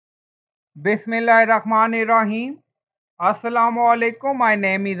Bismillahirrahmanirrahim. Assalamu alaikum. My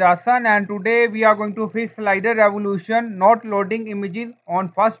name is Hassan and today we are going to fix slider revolution not loading images on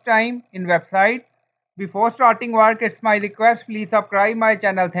first time in website. Before starting work, it's my request, please subscribe my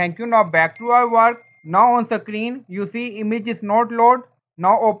channel. Thank you. Now back to our work. Now on screen you see image is not load.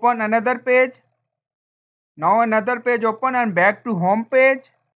 Now open another page. Now another page open and back to home page.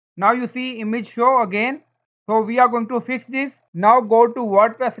 Now you see image show again. So we are going to fix this. Now go to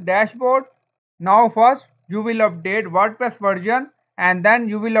WordPress dashboard. Now first you will update WordPress version and then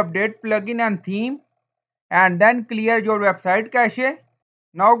you will update plugin and theme and then clear your website cache.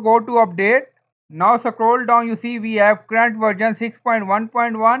 Now go to update. Now scroll down, you see we have current version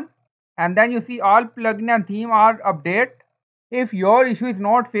 6.1.1 and then you see all plugin and theme are update. If your issue is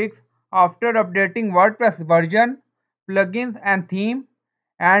not fixed after updating WordPress version, plugins and theme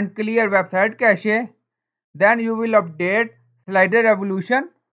and clear website cache, then you will update slider revolution.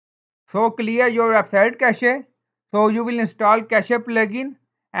 So clear your website cache. So you will install cache plugin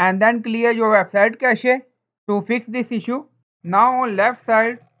and then clear your website cache to fix this issue. Now on left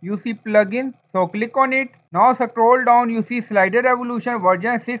side you see plugin, so click on it. Now scroll down, you see slider revolution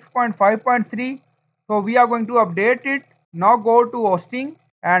version 6.5.3. so we are going to update it. Now go to hosting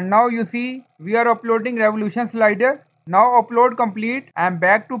and now you see we are uploading revolution slider. Now upload complete and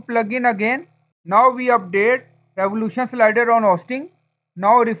back to plugin again. Now we update revolution slider on hosting.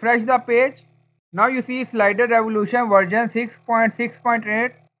 Now refresh the page. Now you see slider revolution version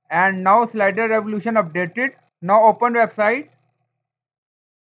 6.6.8 and now slider revolution updated. Now open website.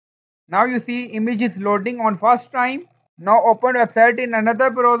 Now you see image is loading on first time. Now open website in another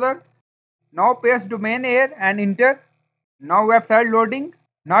browser. Now paste domain here and enter. Now website loading.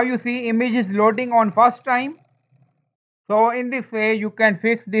 Now you see image is loading on first time. So in this way you can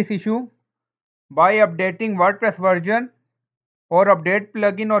fix this issue by updating WordPress version or update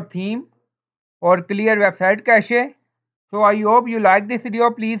plugin or theme or clear website cache. So I hope you like this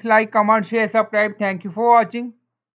video. Please like, comment, share, subscribe. Thank you for watching.